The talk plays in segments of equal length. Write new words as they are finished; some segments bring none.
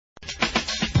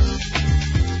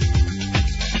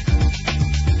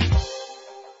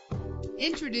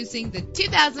Introducing the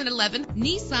 2011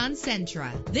 Nissan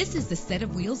Sentra. This is the set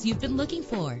of wheels you've been looking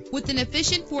for, with an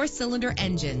efficient 4-cylinder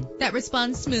engine that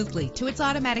responds smoothly to its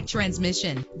automatic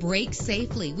transmission. Brake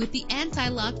safely with the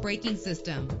anti-lock braking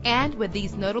system. And with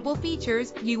these notable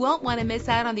features, you won't want to miss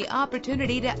out on the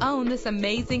opportunity to own this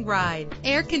amazing ride.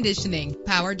 Air conditioning,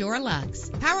 power door locks,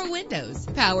 power windows,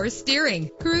 power steering,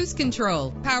 cruise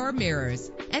control, power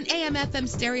mirrors, an AM/FM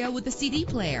stereo with a CD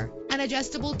player, an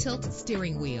adjustable tilt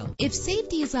steering wheel. If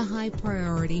safety is a high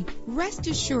priority, rest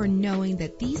assured knowing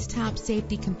that these top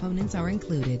safety components are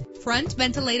included: front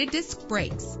ventilated disc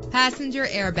brakes, passenger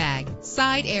airbag,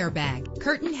 side airbag,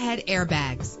 curtain head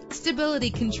airbags, stability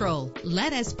control.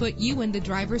 Let us put you in the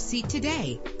driver's seat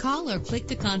today. Call or click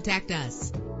to contact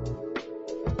us.